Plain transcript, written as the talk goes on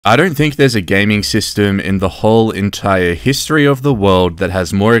I don't think there's a gaming system in the whole entire history of the world that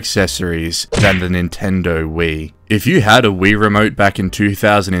has more accessories than the Nintendo Wii. If you had a Wii remote back in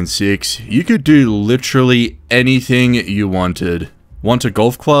 2006, you could do literally anything you wanted. Want a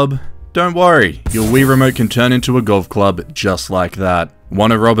golf club? Don't worry, your Wii remote can turn into a golf club just like that. Want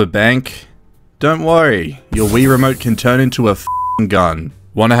to rob a bank? Don't worry, your Wii remote can turn into a f***ing gun.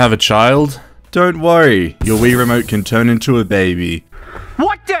 Want to have a child? Don't worry, your Wii remote can turn into a baby.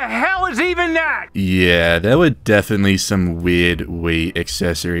 What the hell is even that? Yeah, there were definitely some weird Wii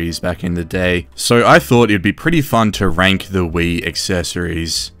accessories back in the day, so I thought it'd be pretty fun to rank the Wii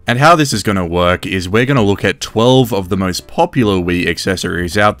accessories. And how this is going to work is we're going to look at 12 of the most popular Wii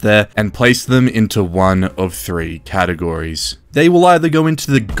accessories out there and place them into one of 3 categories. They will either go into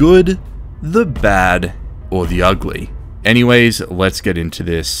the good, the bad, or the ugly. Anyways, let's get into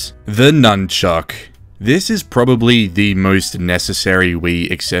this. The nunchuck. This is probably the most necessary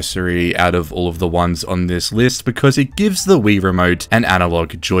Wii accessory out of all of the ones on this list because it gives the Wii remote an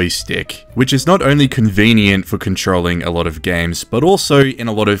analog joystick, which is not only convenient for controlling a lot of games, but also in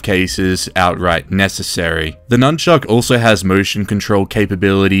a lot of cases outright necessary. The nunchuck also has motion control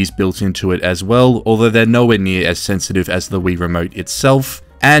capabilities built into it as well, although they're nowhere near as sensitive as the Wii remote itself.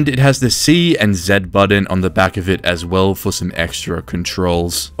 And it has the C and Z button on the back of it as well for some extra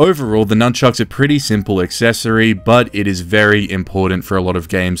controls. Overall, the nunchuck's a pretty simple accessory, but it is very important for a lot of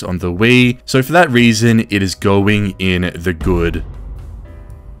games on the Wii, so for that reason, it is going in the good.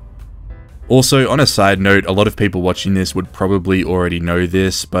 Also, on a side note, a lot of people watching this would probably already know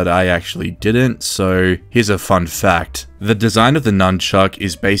this, but I actually didn't, so here's a fun fact. The design of the nunchuck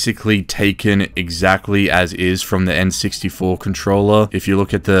is basically taken exactly as is from the N64 controller. If you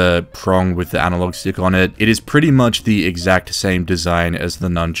look at the prong with the analog stick on it, it is pretty much the exact same design as the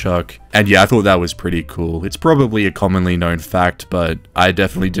nunchuck. And yeah, I thought that was pretty cool. It's probably a commonly known fact, but I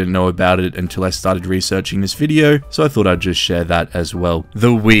definitely didn't know about it until I started researching this video, so I thought I'd just share that as well. The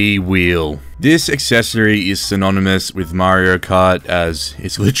Wii Wheel. This accessory is synonymous with Mario Kart as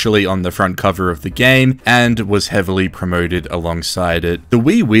it's literally on the front cover of the game and was heavily promoted alongside it. The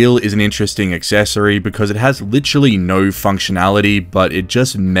Wii Wheel is an interesting accessory because it has literally no functionality, but it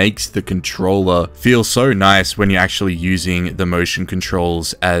just makes the controller feel so nice when you're actually using the motion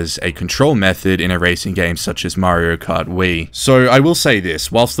controls as a control method in a racing game such as Mario Kart Wii. So I will say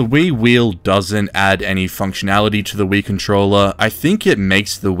this, whilst the Wii Wheel doesn't add any functionality to the Wii controller, I think it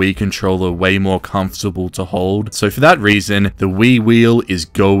makes the Wii controller way more comfortable to hold. So for that reason, the Wii Wheel is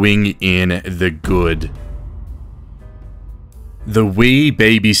going in the good. The Wii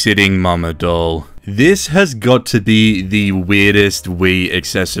Babysitting Mama Doll. This has got to be the weirdest Wii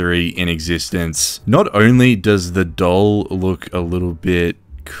accessory in existence. Not only does the doll look a little bit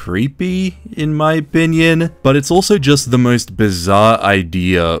creepy in my opinion, but it's also just the most bizarre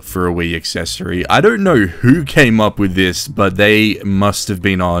idea for a Wii accessory. I don't know who came up with this, but they must have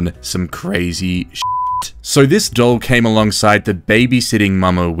been on some crazy shit. So this doll came alongside the Babysitting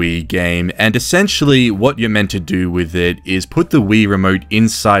Mama Wii game, and essentially what you're meant to do with it is put the Wii remote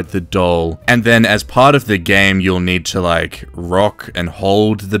inside the doll, and then as part of the game you'll need to like rock and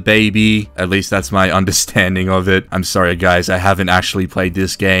hold the baby. At least that's my understanding of it. I'm sorry guys, I haven't actually played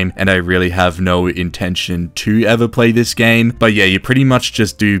this game, and I really have no intention to ever play this game. But yeah, you pretty much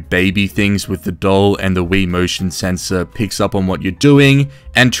just do baby things with the doll, and the Wii motion sensor picks up on what you're doing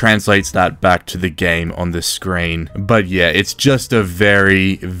and translates that back to the game on the screen. But yeah, it's just a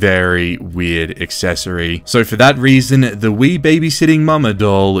very, very weird accessory. So for that reason, the Wii Babysitting Mama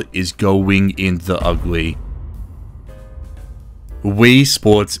Doll is going in the ugly. Wii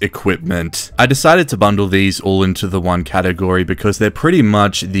Sports Equipment. I decided to bundle these all into the one category because they're pretty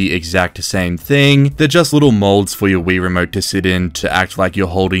much the exact same thing. They're just little molds for your Wii remote to sit in to act like you're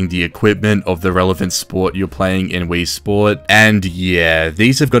holding the equipment of the relevant sport you're playing in Wii Sport. And yeah,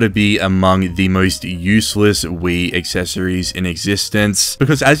 these have got to be among the most useless Wii accessories in existence,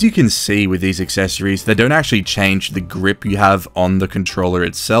 because as you can see with these accessories, they don't actually change the grip you have on the controller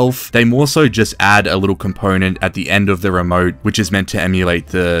itself. They more so just add a little component at the end of the remote, which is meant to emulate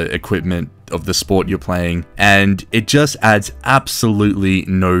the equipment of the sport you're playing, and it just adds absolutely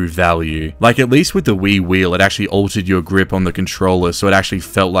no value. Like, at least with the Wii Wheel, it actually altered your grip on the controller so it actually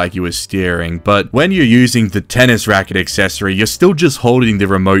felt like you were steering, but when you're using the tennis racket accessory, you're still just holding the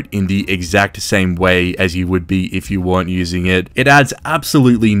remote in the exact same way as you would be if you weren't using it. It adds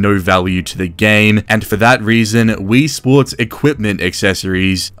absolutely no value to the game, and for that reason, Wii Sports Equipment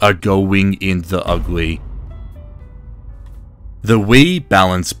accessories are going in the ugly. The Wii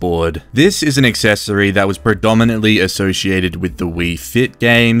Balance Board. This is an accessory that was predominantly associated with the Wii Fit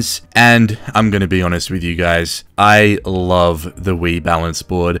games, and I'm gonna be honest with you guys, I love the Wii Balance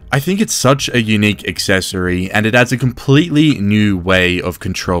Board. I think it's such a unique accessory, and it adds a completely new way of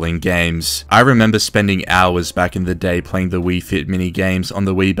controlling games. I remember spending hours back in the day playing the Wii Fit mini games on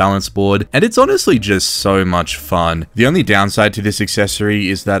the Wii Balance Board, and it's honestly just so much fun. The only downside to this accessory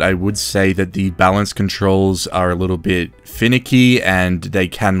is that I would say that the balance controls are a little bit finicky, and they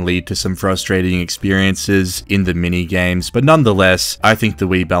can lead to some frustrating experiences in the mini games, but nonetheless, I think the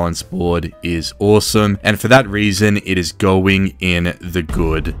Wii Balance Board is awesome, and for that reason, it is going in the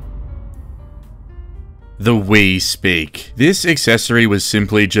good. The Wii Speak. This accessory was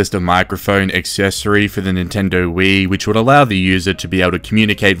simply just a microphone accessory for the Nintendo Wii, which would allow the user to be able to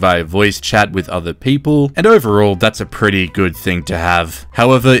communicate via voice chat with other people, and overall, that's a pretty good thing to have.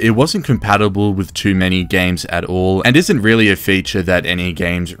 However, it wasn't compatible with too many games at all, and isn't really a feature that any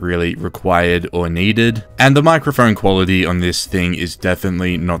games really required or needed. And the microphone quality on this thing is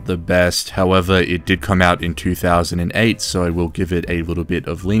definitely not the best. However, it did come out in 2008, so I will give it a little bit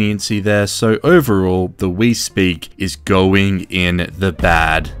of leniency there. So overall, the Wii Speak is going in the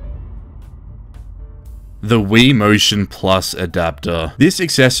bad. The Wii Motion Plus adapter. This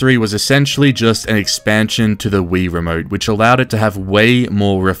accessory was essentially just an expansion to the Wii Remote, which allowed it to have way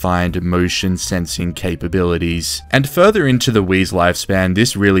more refined motion sensing capabilities. And further into the Wii's lifespan,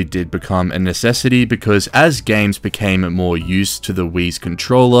 this really did become a necessity because as games became more used to the Wii's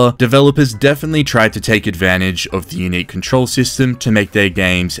controller, developers definitely tried to take advantage of the unique control system to make their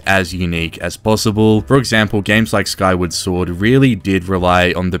games as unique as possible. For example, games like Skyward Sword really did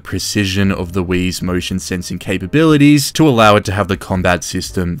rely on the precision of the Wii's motion sensing capabilities to allow it to have the combat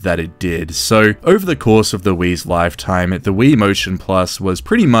system that it did. So over the course of the Wii's lifetime, the Wii Motion Plus was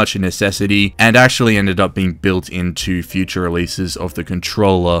pretty much a necessity and actually ended up being built into future releases of the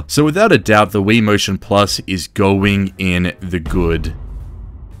controller. So without a doubt, the Wii Motion Plus is going in the good.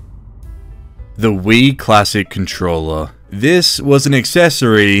 The Wii Classic Controller. This was an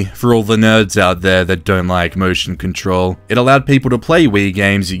accessory for all the nerds out there that don't like motion control. It allowed people to play Wii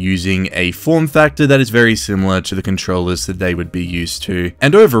games using a form factor that is very similar to the controllers that they would be used to.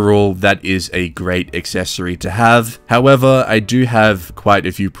 And overall, that is a great accessory to have. However, I do have quite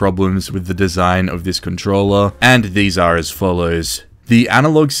a few problems with the design of this controller, and these are as follows. The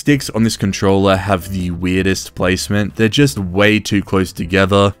analog sticks on this controller have the weirdest placement. They're just way too close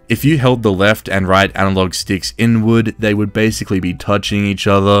together. If you held the left and right analog sticks inward, they would basically be touching each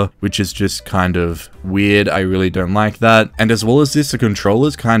other, which is just kind of weird. I really don't like that. And as well as this, the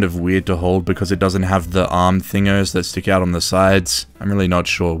controller's kind of weird to hold because it doesn't have the arm thingers that stick out on the sides. I'm really not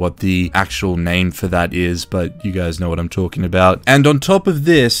sure what the actual name for that is, but you guys know what I'm talking about. And on top of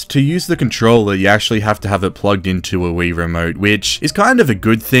this, to use the controller, you actually have to have it plugged into a Wii Remote, which is kind of a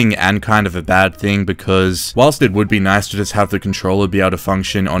good thing and kind of a bad thing because whilst it would be nice to just have the controller be able to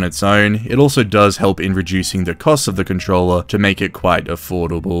function on its own, it also does help in reducing the cost of the controller to make it quite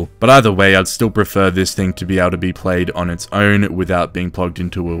affordable. But either way, I'd still prefer this thing to be able to be played on its own without being plugged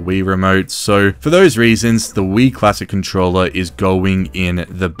into a Wii Remote. So for those reasons, the Wii Classic Controller is going in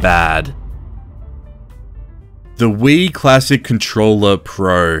the bad. The Wii Classic Controller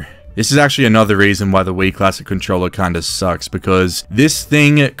Pro. This is actually another reason why the Wii Classic Controller kinda sucks, because this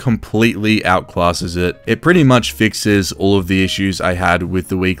thing completely outclasses it. It pretty much fixes all of the issues I had with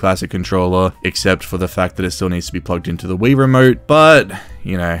the Wii Classic Controller, except for the fact that it still needs to be plugged into the Wii Remote, but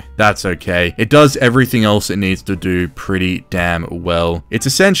you know, that's okay. It does everything else it needs to do pretty damn well. It's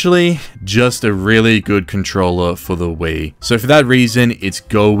essentially just a really good controller for the Wii. So for that reason, it's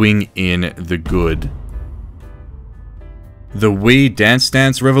going in the good. The Wii Dance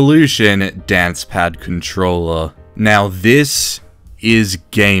Dance Revolution Dance Pad Controller. Now this is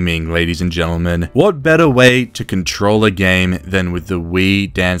gaming, ladies and gentlemen. What better way to control a game than with the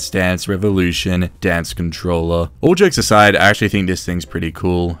Wii Dance Dance Revolution Dance Controller? All jokes aside, I actually think this thing's pretty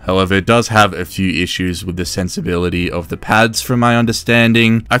cool. However, it does have a few issues with the sensibility of the pads from my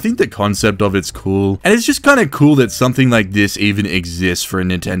understanding. I think the concept of it's cool, and it's just kind of cool that something like this even exists for a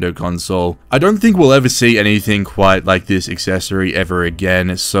Nintendo console. I don't think we'll ever see anything quite like this accessory ever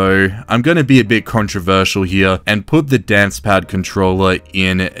again, so I'm gonna be a bit controversial here and put the Dance Pad Controller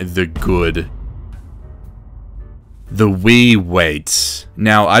in the good. The Wii weights.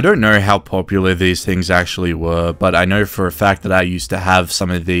 Now, I don't know how popular these things actually were, but I know for a fact that I used to have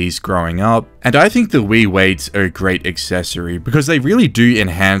some of these growing up, and I think the Wii weights are a great accessory because they really do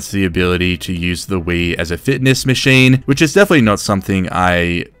enhance the ability to use the Wii as a fitness machine, which is definitely not something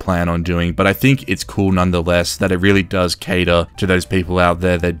I plan on doing, but I think it's cool nonetheless that it really does cater to those people out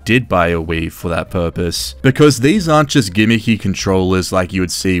there that did buy a Wii for that purpose. Because these aren't just gimmicky controllers like you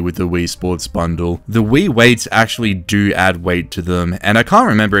would see with the Wii Sports Bundle. The Wii weights actually do add weight to them, and I can't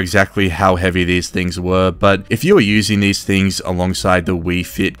remember exactly how heavy these things were, but if you were using these things alongside the Wii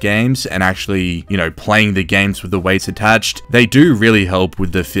Fit games and actually, you know, playing the games with the weights attached, they do really help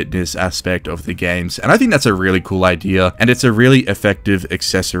with the fitness aspect of the games, and I think that's a really cool idea, and it's a really effective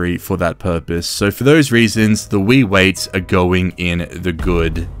accessory for that purpose. So for those reasons, the Wii weights are going in the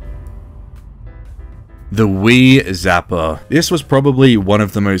good. The Wii Zapper. This was probably one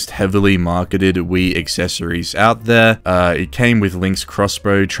of the most heavily marketed Wii accessories out there. It came with Link's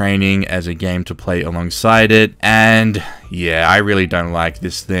crossbow training as a game to play alongside it, and yeah, I really don't like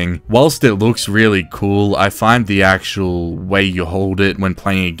this thing. Whilst it looks really cool, I find the actual way you hold it when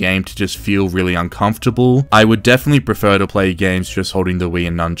playing a game to just feel really uncomfortable. I would definitely prefer to play games just holding the Wii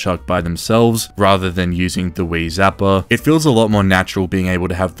and Nunchuck by themselves, rather than using the Wii Zapper. It feels a lot more natural being able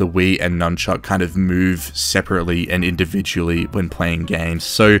to have the Wii and Nunchuck kind of move separately and individually when playing games.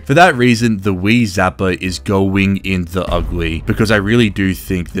 So for that reason, the Wii Zapper is going in the ugly, because I really do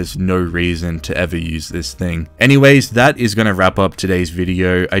think there's no reason to ever use this thing. Anyways, that is going to wrap up today's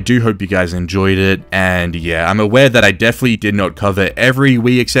video. I do hope you guys enjoyed it, and yeah, I'm aware that I definitely did not cover every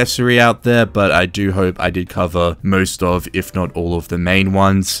Wii accessory out there, but I do hope I did cover most of, if not all of the main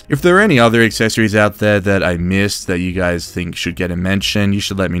ones. If there are any other accessories out there that I missed that you guys think should get a mention, you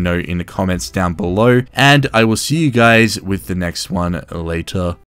should let me know in the comments down below, and I will see you guys with the next one later.